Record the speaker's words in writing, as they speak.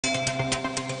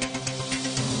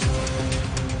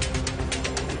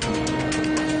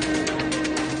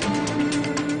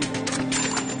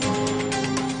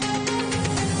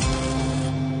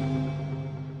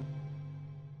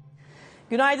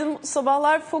Günaydın,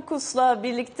 sabahlar. Fokus'la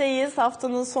birlikteyiz.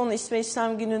 Haftanın son iş ve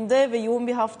işlem gününde ve yoğun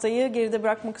bir haftayı geride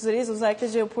bırakmak üzereyiz. Özellikle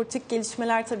jeopolitik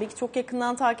gelişmeler tabii ki çok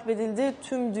yakından takip edildi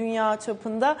tüm dünya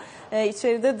çapında.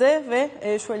 İçeride de ve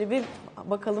şöyle bir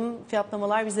bakalım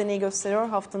fiyatlamalar bize neyi gösteriyor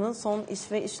haftanın son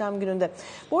iş ve işlem gününde.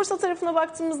 Borsa tarafına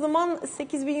baktığımız zaman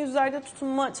 8100'lerde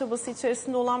tutunma çabası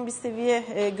içerisinde olan bir seviye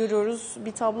görüyoruz.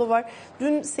 Bir tablo var.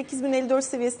 Dün 8054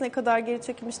 seviyesine kadar geri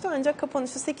çekilmişti ancak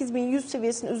kapanışı 8100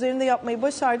 seviyesinin üzerinde yapmayı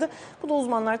başardı. Bu da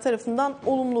uzmanlar tarafından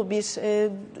olumlu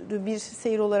bir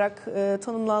seyir olarak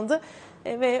tanımlandı.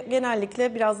 Ve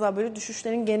genellikle biraz daha böyle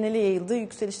düşüşlerin genele yayıldığı,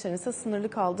 yükselişlerin ise sınırlı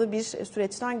kaldığı bir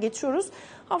süreçten geçiyoruz.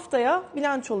 Haftaya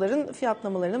bilançoların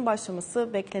fiyatlamalarının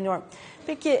başlaması bekleniyor.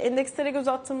 Peki endekslere göz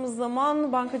attığımız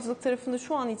zaman bankacılık tarafında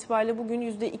şu an itibariyle bugün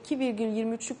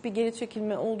 %2,23'lük bir geri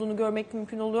çekilme olduğunu görmek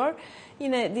mümkün oluyor.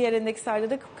 Yine diğer endekslerde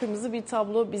de kırmızı bir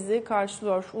tablo bizi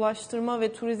karşılıyor. Ulaştırma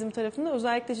ve turizm tarafında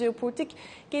özellikle jeopolitik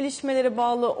gelişmelere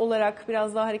bağlı olarak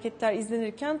biraz daha hareketler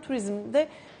izlenirken turizmde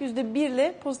 %1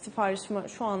 ile pozitif ayrışma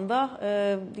şu anda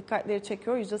dikkatleri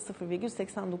çekiyor.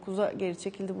 %0,89'a geri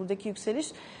çekildi buradaki yükseliş.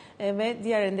 Ve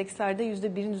diğer endekslerde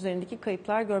 %1'in üzerindeki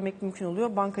kayıplar görmek mümkün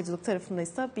oluyor. Bankacılık tarafında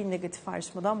ise bir negatif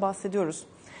ayrışmadan bahsediyoruz.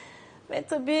 Ve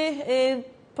tabii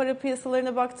para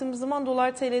piyasalarına baktığımız zaman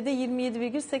dolar TL'de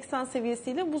 27,80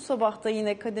 seviyesiyle bu sabah da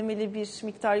yine kademeli bir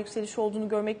miktar yükseliş olduğunu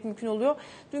görmek mümkün oluyor.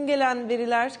 Dün gelen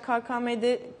veriler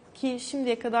KKM'de ki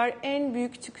şimdiye kadar en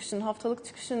büyük çıkışın, haftalık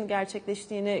çıkışın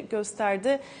gerçekleştiğini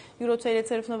gösterdi. Euro TL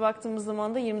tarafına baktığımız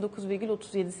zaman da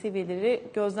 29,37 seviyeleri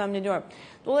gözlemleniyor.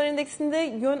 Dolar endeksinde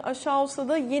yön aşağı olsa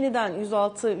da yeniden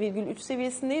 106,3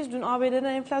 seviyesindeyiz. Dün ABD'den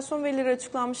enflasyon verileri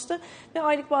açıklanmıştı ve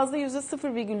aylık bazda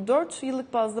 %0,4,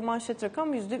 yıllık bazda manşet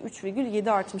rakam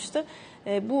 %3,7 artmıştı.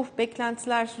 Bu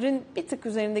beklentilerin bir tık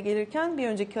üzerinde gelirken bir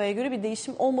önceki aya göre bir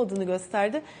değişim olmadığını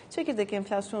gösterdi. Çekirdek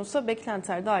enflasyon ise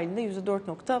beklentiler dahilinde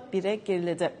 %4,1'e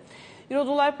geriledi. Euro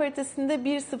dolar paritesinde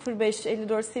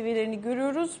 1.0554 seviyelerini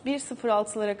görüyoruz.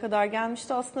 1.06'lara kadar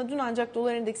gelmişti aslında dün ancak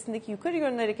dolar endeksindeki yukarı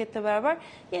yönlü hareketle beraber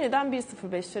yeniden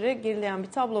 1.05'lere gerileyen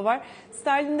bir tablo var.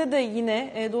 Sterlinde de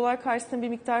yine dolar karşısında bir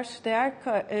miktar değer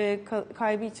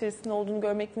kaybı içerisinde olduğunu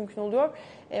görmek mümkün oluyor.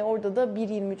 Orada da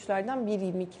 1.23'lerden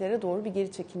 1.22'lere doğru bir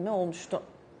geri çekilme olmuştu.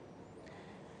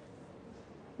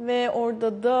 Ve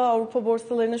orada da Avrupa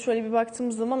borsalarına şöyle bir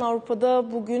baktığımız zaman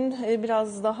Avrupa'da bugün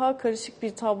biraz daha karışık bir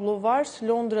tablo var.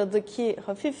 Londra'daki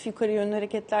hafif yukarı yönlü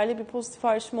hareketlerle bir pozitif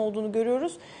ayrışma olduğunu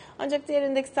görüyoruz. Ancak diğer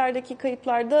endekslerdeki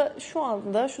kayıplarda şu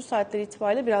anda şu saatler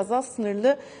itibariyle biraz daha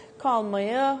sınırlı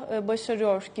kalmaya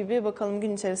başarıyor gibi. Bakalım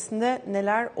gün içerisinde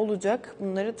neler olacak,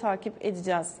 bunları takip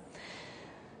edeceğiz.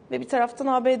 Ve bir taraftan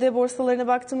ABD borsalarına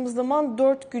baktığımız zaman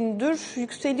 4 gündür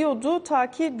yükseliyordu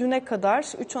ta ki düne kadar.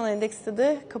 3 ana endekste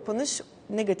de kapanış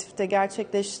negatifte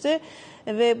gerçekleşti.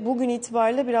 Ve bugün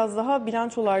itibariyle biraz daha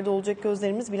bilançolarda olacak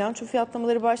gözlerimiz. Bilanço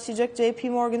fiyatlamaları başlayacak. JP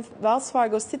Morgan, Wells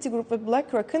Fargo, Citigroup ve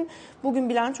BlackRock'ın bugün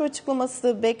bilanço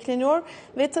açıklaması bekleniyor.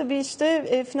 Ve tabii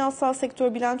işte finansal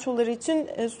sektör bilançoları için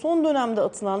son dönemde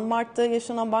atılan, Mart'ta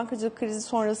yaşanan bankacılık krizi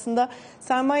sonrasında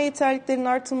sermaye yeterliliklerinin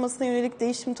artırılmasına yönelik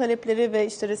değişim talepleri ve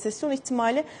işte resesyon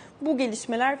ihtimali, bu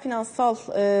gelişmeler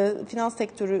finans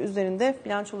sektörü üzerinde,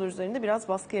 bilançolar üzerinde biraz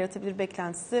baskı yaratabilir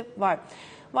beklentisi var.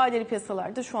 Vadeli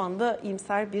piyasalarda şu anda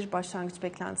iyimser bir başlangıç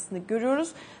beklentisini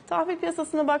görüyoruz. Tahvil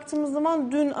piyasasına baktığımız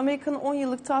zaman dün Amerika'nın 10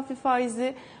 yıllık tahvil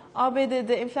faizi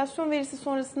ABD'de enflasyon verisi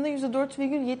sonrasında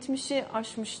 %4,70'i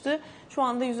aşmıştı. Şu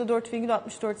anda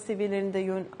 %4,64 seviyelerinde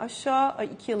yön aşağı.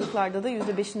 2 yıllıklarda da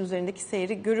 %5'in üzerindeki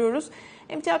seyri görüyoruz.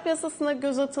 Emtia piyasasına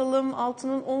göz atalım.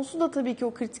 Altının onsu da tabii ki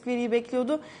o kritik veriyi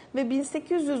bekliyordu. Ve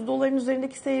 1800 doların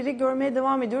üzerindeki seyri görmeye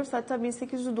devam ediyoruz. Hatta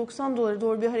 1890 dolara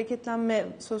doğru bir hareketlenme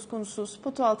söz konusu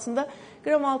spot altında.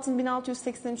 Gram altın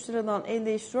 1683 liradan el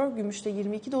değiştiriyor. Gümüşte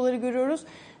 22 doları görüyoruz.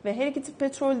 Ve her iki tip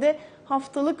petrolde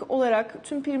haftalık olarak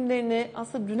tüm primlerini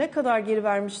aslında düne kadar geri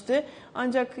vermişti.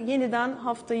 Ancak yeniden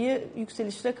haftayı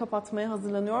yükselişle kapatmaya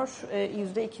hazırlanıyor.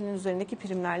 %2'nin üzerindeki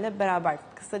primlerle beraber.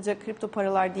 Kısaca kripto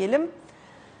paralar diyelim.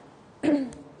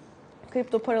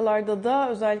 Kripto paralarda da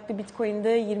özellikle Bitcoin'de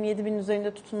 27 bin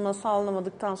üzerinde tutunma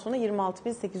sağlanamadıktan sonra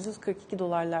 26.842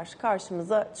 dolarlar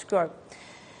karşımıza çıkıyor.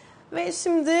 Ve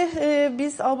şimdi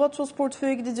biz Albatros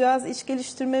Portföy'e gideceğiz. İş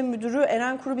Geliştirme Müdürü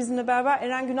Eren Kuru bizimle beraber.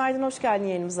 Eren günaydın, hoş geldin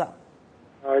yayınımıza.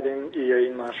 Günaydın, iyi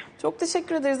yayınlar. Çok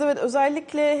teşekkür ederiz. Evet,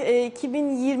 özellikle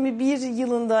 2021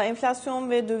 yılında enflasyon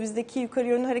ve dövizdeki yukarı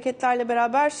yönlü hareketlerle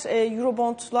beraber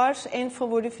Eurobondlar en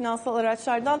favori finansal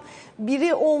araçlardan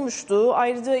biri olmuştu.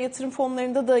 Ayrıca yatırım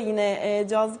fonlarında da yine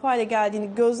cazip hale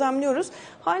geldiğini gözlemliyoruz.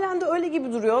 Halen de öyle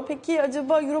gibi duruyor. Peki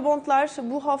acaba Eurobondlar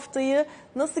bu haftayı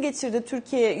nasıl geçirdi,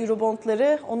 Türkiye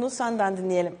Eurobondları? Onu senden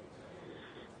dinleyelim.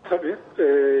 Tabii.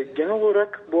 Genel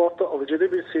olarak bu hafta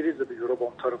alıcıda bir seri izledi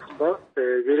Eurobond tarafında.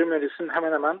 Verim eğrisinin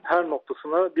hemen hemen her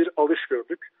noktasına bir alış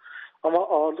gördük. Ama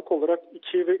ağırlık olarak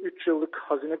 2 ve 3 yıllık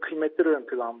hazine kıymetleri ön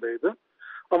plandaydı.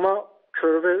 Ama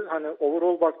körve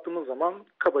overall baktığımız zaman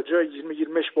kabaca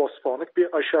 20-25 bas puanlık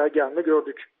bir aşağı gelme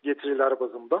gördük getiriler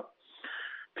bazında.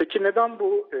 Peki neden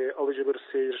bu alıcıları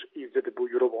seyir izledi bu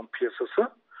Eurobond piyasası?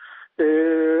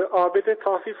 ABD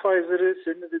tahvil faizleri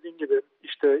senin de dediğin gibi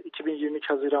işte 2022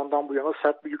 Haziran'dan bu yana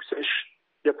sert bir yükseliş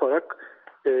yaparak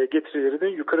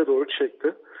getirilerini yukarı doğru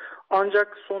çekti.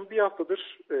 Ancak son bir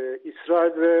haftadır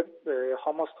İsrail ve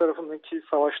Hamas tarafındaki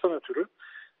savaştan ötürü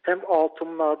hem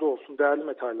altınlarda olsun, değerli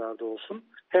metallerde olsun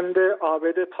hem de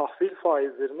ABD tahvil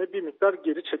faizlerine bir miktar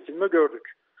geri çekilme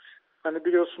gördük. Hani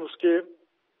biliyorsunuz ki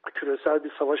küresel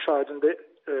bir savaş halinde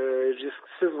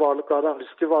risksiz varlıklardan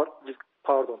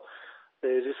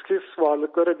risksiz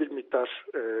varlıklara bir miktar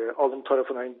alım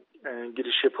tarafına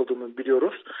giriş yapıldığını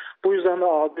biliyoruz. Bu yüzden de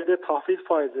ABD tahvil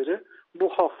faizleri bu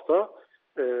hafta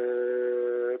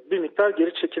bir miktar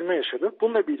geri çekilme yaşadı.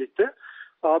 Bununla birlikte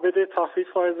ABD tahvil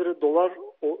faizleri dolar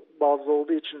bazlı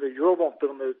olduğu için ve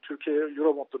Türkiye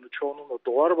Eurobondlarının çoğunluğunda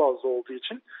dolar bazlı olduğu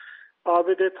için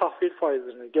ABD tahvil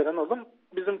faizlerine gelen alım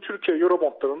bizim Türkiye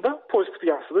Eurobondlarında pozitif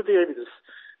yansıdı diyebiliriz.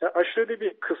 Aşırı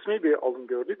bir kısmi bir alım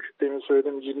gördük. Demin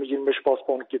söylediğim 20-25 bas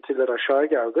puanlık getiriler aşağı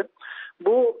geldi.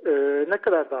 Bu ne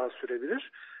kadar daha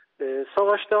sürebilir?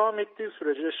 Savaş devam ettiği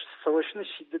sürece savaşın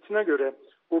şiddetine göre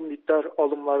bu miktar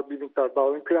alımlar bir miktar daha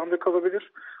ön planda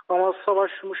kalabilir. Ama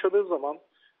savaş yumuşadığı zaman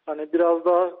hani biraz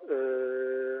daha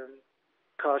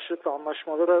karşılıklı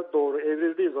anlaşmalara doğru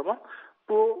evrildiği zaman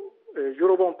bu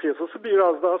Eurobond piyasası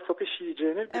biraz daha satış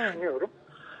yiyeceğini düşünüyorum.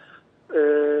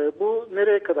 Bu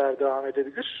nereye kadar devam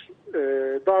edebilir?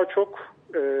 Daha çok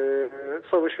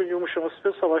savaşın yumuşaması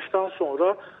ve savaştan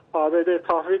sonra ABD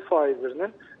tahvil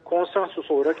faizlerinin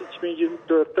konsensus olarak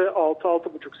 2024'te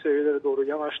 6-6,5 seviyelere doğru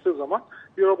yanaştığı zaman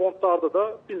Eurobondlarda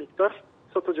da bir miktar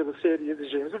satıcılı seyir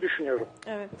izleyeceğimizi düşünüyorum.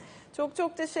 Evet.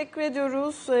 Çok teşekkür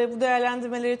ediyoruz. Bu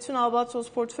değerlendirmeleri için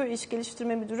Albatros Portföy İş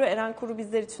Geliştirme Müdürü Eren Kuru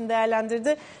bizler için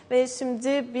değerlendirdi. Ve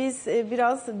şimdi biz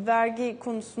biraz vergi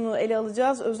konusunu ele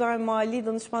alacağız. Özel Mali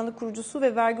Danışmanlık Kurucusu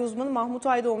ve vergi uzmanı Mahmut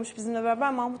Aydoğmuş bizimle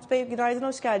beraber. Mahmut Bey günaydın,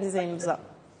 hoş geldiniz yayınımıza.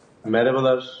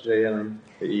 Merhabalar Reyhan Hanım.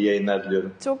 İyi yayınlar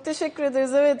diliyorum. Çok teşekkür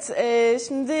ederiz. Evet,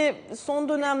 şimdi son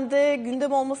dönemde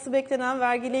gündem olması beklenen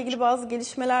vergiyle ilgili bazı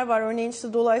gelişmeler var. Örneğin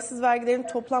işte dolaysız vergilerin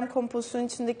toplam kompozisyon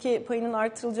içindeki payının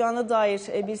artırılacağına dair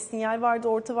bir sinyal vardı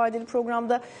orta vadeli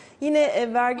programda.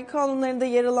 Yine vergi kanunlarında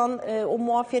yer alan o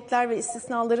muafiyetler ve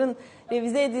istisnaların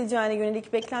revize edileceğine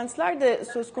yönelik beklentiler de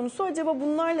söz konusu. Acaba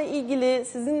bunlarla ilgili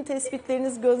sizin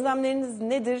tespitleriniz, gözlemleriniz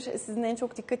nedir? Sizin en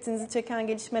çok dikkatinizi çeken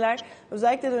gelişmeler,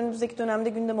 özellikle de önümüzdeki dönemde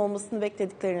gündem olmasını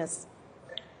bekledikleriniz.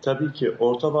 Tabii ki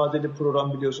orta vadeli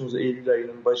program biliyorsunuz Eylül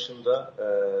ayının başında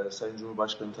Sayın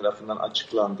Cumhurbaşkanı tarafından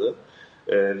açıklandı.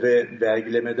 Ve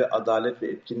vergilemede adalet ve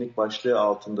etkinlik başlığı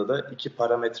altında da 2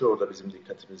 parametre orada bizim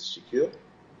dikkatimizi çekiyor.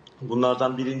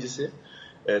 Bunlardan birincisi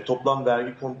toplam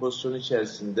vergi kompozisyonu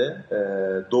içerisinde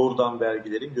doğrudan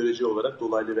vergilerin görece olarak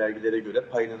dolaylı vergilere göre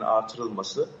payının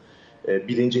artırılması.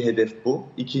 Birinci hedef bu.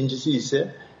 İkincisi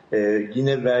ise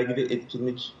yine vergide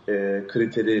etkinlik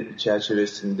kriteri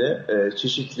çerçevesinde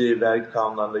çeşitli vergi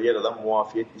kanunlarında yer alan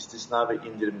muafiyet, istisna ve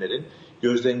indirimlerin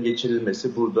gözden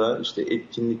geçirilmesi. Burada işte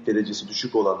etkinlik derecesi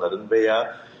düşük olanların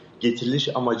veya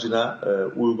getiriliş amacına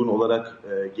uygun olarak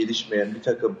gelişmeyen bir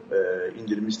takım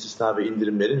indirim, istisna ve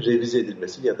indirimlerin revize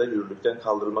edilmesi ya da yürürlükten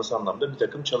kaldırılması anlamda bir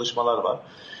takım çalışmalar var.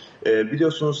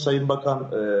 Biliyorsunuz Sayın Bakan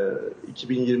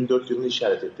 2024 yılını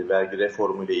işaret etti vergi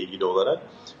reformu ile ilgili olarak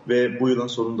ve bu yılın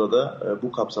sonunda da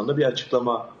bu kapsamda bir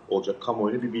açıklama olacak.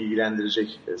 Kamuoyunu bir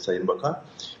bilgilendirecek Sayın Bakan.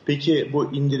 Peki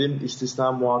bu indirim,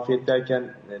 istisna, muafiyet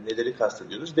derken neleri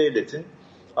kastediyoruz? Devletin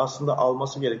aslında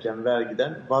alması gereken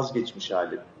vergiden vazgeçmiş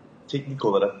hali. Teknik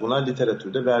olarak buna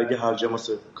literatürde vergi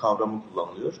harcaması kavramı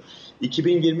kullanılıyor.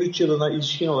 2023 yılına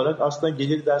ilişkin olarak aslında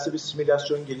gelir dersi bir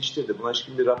simülasyon geliştirdi. Buna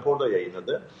ilişkin bir rapor da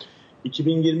yayınladı.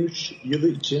 2023 yılı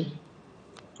için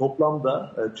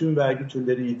toplamda tüm vergi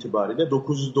türleri itibariyle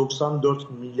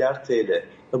 994 milyar TL.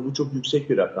 Tabii bu çok yüksek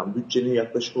bir rakam. Bütçenin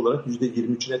yaklaşık olarak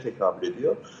 %23'üne tekabül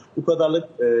ediyor. Bu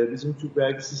kadarlık bizim Türk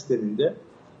vergi sisteminde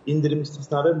indirim,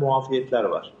 istisna ve muafiyetler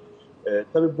var.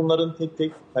 Tabii bunların tek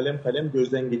tek kalem kalem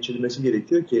gözden geçirilmesi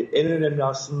gerekiyor ki en önemli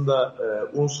aslında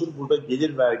unsur burada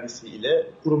gelir vergisi ile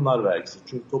kurumlar vergisi.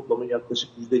 Çünkü toplamın yaklaşık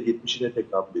 %70'ine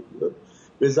tekabül ediyor.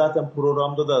 Ve zaten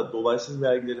programda da dolaysız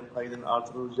vergilerin payının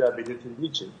artırılacağı belirtildiği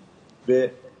için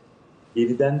ve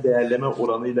yeniden değerleme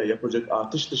oranıyla yapacak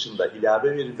artış dışında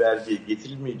ilave bir vergi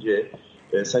getirilmeyeceği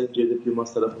Sayın Cevdet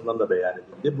Yılmaz tarafından da beyan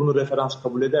edildi. Bunu referans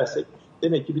kabul edersek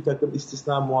demek ki bir takım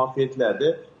istisna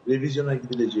muafiyetlerde revizyona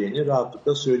gidileceğini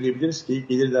rahatlıkla söyleyebiliriz ki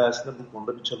gelir dairesinde bu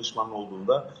konuda bir çalışmanın olduğunu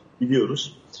da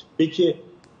biliyoruz. Peki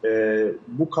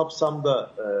bu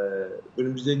kapsamda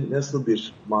önümüzde nasıl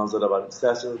bir manzara var?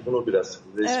 İsterseniz bunu biraz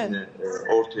resmini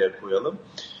ortaya koyalım.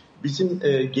 Bizim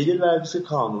gelir vergisi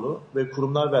kanunu ve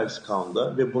kurumlar vergisi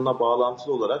kanununda ve buna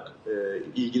bağlantılı olarak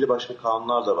ilgili başka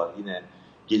kanunlar da var yine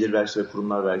gelir vergisi ve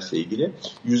kurumlar vergisi ile ilgili.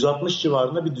 160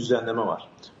 civarında bir düzenleme var.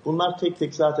 Bunlar tek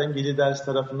tek zaten gelir dairesi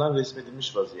tarafından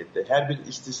resmedilmiş vaziyette. Her bir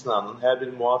istisnanın, her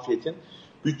bir muafiyetin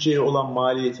bütçeye olan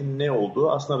maliyetin ne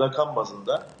olduğu aslında rakam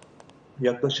bazında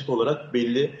yaklaşık olarak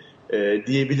belli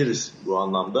diyebiliriz bu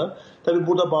anlamda. Tabii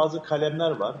burada bazı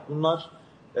kalemler var. Bunlar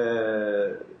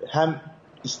hem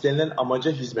istenilen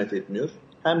amaca hizmet etmiyor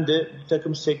hem de bir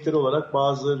takım sektör olarak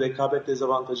bazı rekabet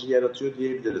dezavantajı yaratıyor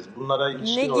diyebiliriz. Bunlara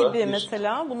ilişkin olarak... Ne gibi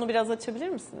mesela? Bunu biraz açabilir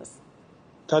misiniz?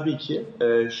 Tabii ki.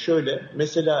 Şöyle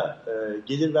mesela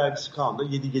gelir vergisi kanununda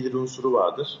 7 gelir unsuru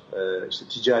vardır. İşte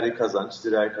ticari kazanç,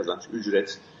 zirai kazanç,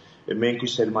 ücret, menkul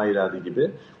sermaye irade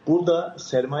gibi. Burada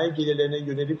sermaye gelirlerine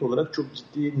yönelik olarak çok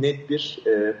ciddi net bir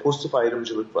pozitif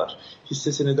ayrımcılık var.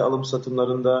 Hisse senedi alım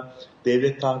satımlarında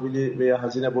devlet tahvili veya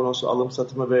hazine bonosu alım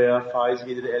satımı veya faiz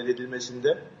geliri elde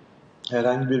edilmesinde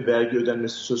herhangi bir vergi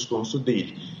ödenmesi söz konusu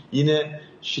değil. Yine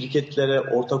şirketlere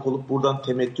ortak olup buradan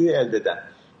temettü elde eden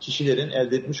kişilerin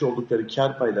elde etmiş oldukları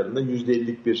kar paylarında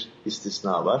 %50'lik bir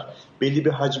istisna var. Belli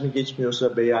bir hacmi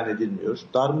geçmiyorsa beyan edilmiyor.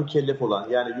 Dar mükellef olan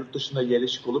yani yurt dışında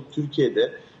yerleşik olup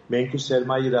Türkiye'de menkul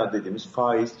sermaye irade dediğimiz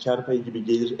faiz, kar payı gibi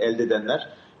gelir elde edenler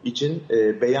için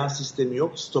beyan sistemi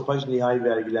yok. Stopaj nihai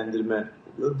vergilendirme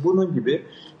oluyor. Bunun gibi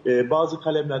bazı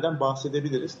kalemlerden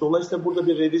bahsedebiliriz. Dolayısıyla burada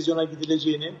bir revizyona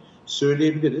gidileceğini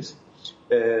söyleyebiliriz.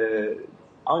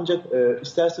 Ancak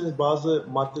isterseniz bazı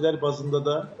maddeler bazında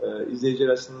da izleyiciler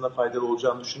açısından faydalı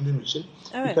olacağını düşündüğüm için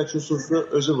birkaç hususu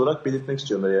özel olarak belirtmek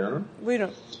istiyorum Meryem Hanım. Buyurun.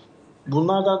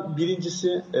 Bunlardan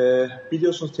birincisi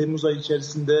biliyorsunuz Temmuz ayı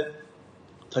içerisinde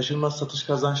taşınmaz satış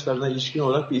kazançlarına ilişkin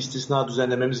olarak bir istisna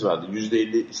düzenlememiz vardı.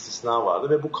 %50 istisna vardı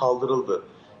ve bu kaldırıldı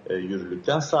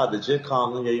yürürlükten. Sadece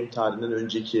kanun yayım tarihinden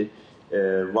önceki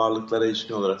varlıklara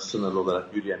ilişkin olarak sınırlı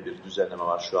olarak yürüyen bir düzenleme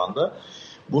var şu anda.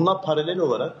 Bununla paralel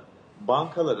olarak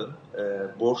bankaların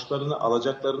borçlarını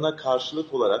alacaklarına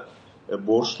karşılık olarak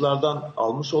borçlardan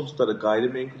almış oldukları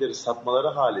gayrimenkulleri satmaları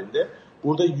halinde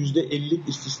burada %50'lik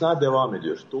istisna devam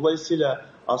ediyor. Dolayısıyla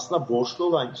aslında borçlu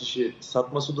olan kişi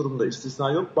satması durumunda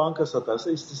istisna yok. Banka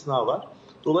satarsa istisna var.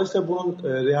 Dolayısıyla bunun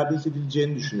rehabilite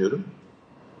edileceğini düşünüyorum.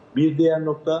 Bir diğer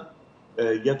nokta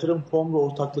yatırım fon ve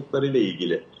ortaklıkları ile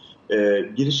ilgili.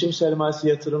 Girişim sermayesi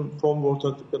yatırım fon ve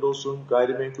ortaklıkları olsun,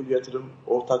 gayrimenkul yatırım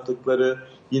ortaklıkları,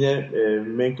 yine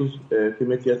menkul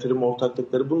kıymetli yatırım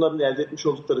ortaklıkları, bunların elde etmiş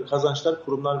oldukları kazançlar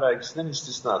kurumlar vergisinden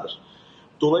istisnadır.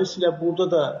 Dolayısıyla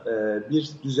burada da bir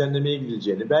düzenlemeye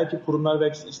gidileceğini, belki kurumlar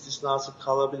vergisi istisnası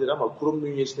kalabilir ama kurum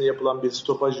bünyesinde yapılan bir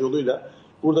stopaj yoluyla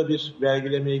burada bir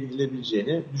vergilemeye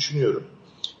gidilebileceğini düşünüyorum.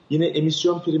 Yine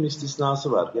emisyon primi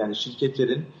istisnası var. Yani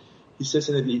şirketlerin hisse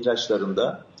senedi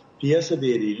ihraçlarında piyasa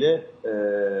değeriyle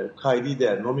kaydi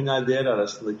değer, nominal değer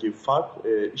arasındaki fark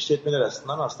işletmeler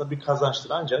arasından aslında bir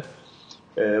kazançtır ancak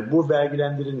bu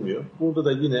vergilendirilmiyor. Burada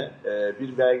da yine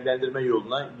bir vergilendirme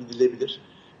yoluna gidilebilir.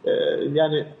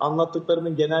 Yani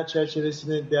anlattıklarımın genel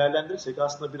çerçevesini değerlendirirsek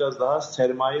aslında biraz daha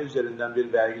sermaye üzerinden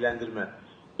bir vergilendirme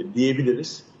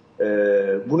diyebiliriz.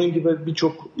 Bunun gibi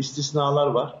birçok istisnalar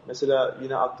var. Mesela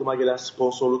yine aklıma gelen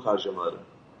sponsorluk harcamaları.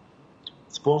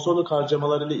 Sponsorluk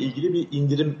harcamaları ile ilgili bir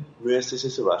indirim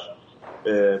müessesesi var.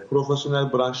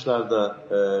 Profesyonel branşlarda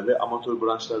ve amatör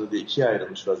branşlarda diye ikiye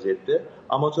ayrılmış vaziyette.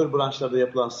 Amatör branşlarda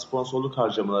yapılan sponsorluk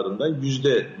harcamalarında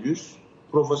 %100,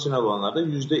 profesyonel olanlarda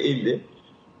 %50.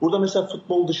 Burada mesela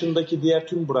futbol dışındaki diğer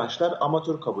tüm branşlar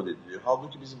amatör kabul ediliyor.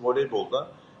 Halbuki biz voleybolda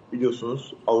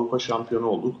biliyorsunuz Avrupa şampiyonu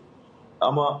olduk.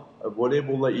 Ama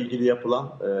voleybolla ilgili yapılan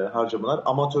harcamalar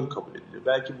amatör kabul ediliyor.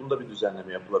 Belki bunda bir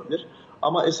düzenleme yapılabilir.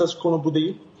 Ama esas konu bu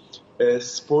değil.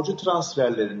 Sporcu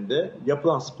transferlerinde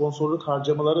yapılan sponsorluk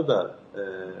harcamaları da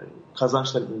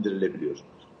kazançlar indirilebiliyor.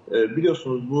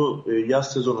 Biliyorsunuz bu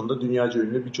yaz sezonunda dünyaca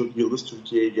ünlü birçok yıldız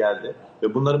Türkiye'ye geldi.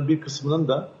 Ve bunların bir kısmının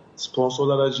da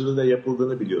sponsorlar aracılığıyla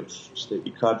yapıldığını biliyoruz. İşte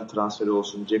Icardi transferi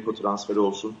olsun, Dzeko transferi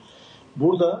olsun.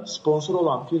 Burada sponsor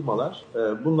olan firmalar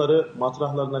bunları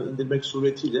matrahlarından indirmek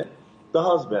suretiyle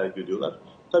daha az vergi ödüyorlar.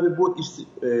 Tabii bu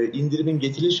indirimin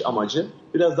getiriş amacı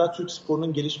biraz daha Türk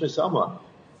sporunun gelişmesi ama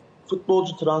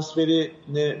futbolcu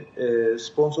transferine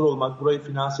sponsor olmak, burayı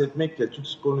finanse etmekle Türk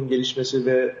sporunun gelişmesi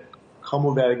ve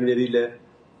kamu vergileriyle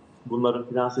bunların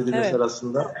finanse edilmesi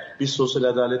arasında bir sosyal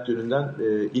adalet yönünden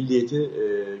illiyeti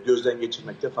gözden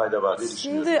geçirmekte fayda var diye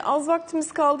düşünüyorum. Şimdi az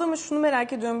vaktimiz kaldı ama şunu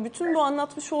merak ediyorum. Bütün bu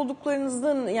anlatmış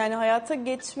olduklarınızın yani hayata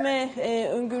geçme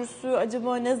öngörüsü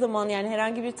acaba ne zaman? Yani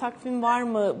herhangi bir takvim var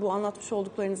mı bu anlatmış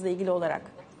olduklarınızla ilgili olarak?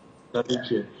 Tabii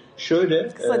ki. Şöyle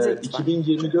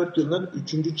 2024 yılının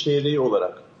 3. çeyreği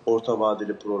olarak Orta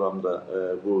Vadeli programda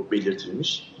bu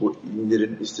belirtilmiş. Bu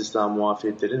indirim istisna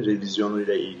muafiyetlerin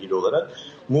revizyonuyla ilgili olarak.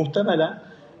 Muhtemelen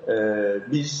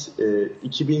biz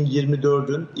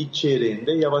 2024'ün ilk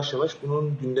çeyreğinde yavaş yavaş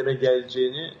bunun gündeme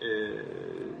geleceğini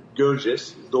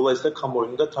göreceğiz. Dolayısıyla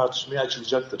kamuoyunda tartışmaya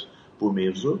açılacaktır bu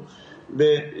mevzu.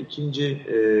 Ve ikinci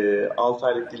 6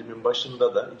 aylık dilimin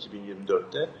başında da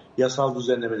 2024'te yasal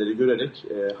düzenlemeleri görerek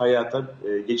hayata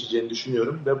geçeceğini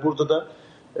düşünüyorum. Ve burada da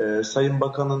Sayın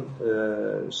Bakan'ın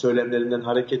söylemlerinden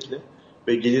hareketli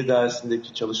ve gelir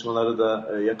dairesindeki çalışmaları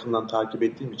da yakından takip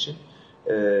ettiğim için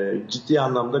ciddi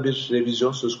anlamda bir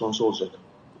revizyon söz konusu olacak.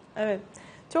 Evet.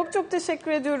 Çok çok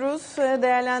teşekkür ediyoruz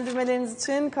değerlendirmeleriniz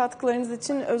için, katkılarınız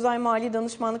için. Özay Mali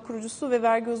Danışmanlık Kurucusu ve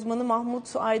vergi uzmanı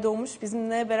Mahmut Aydoğmuş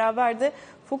bizimle beraberdi.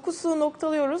 Fokus'u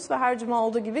noktalıyoruz ve her cuma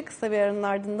olduğu gibi kısa bir aranın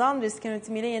ardından risk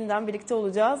yönetimiyle yeniden birlikte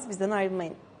olacağız. Bizden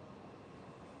ayrılmayın.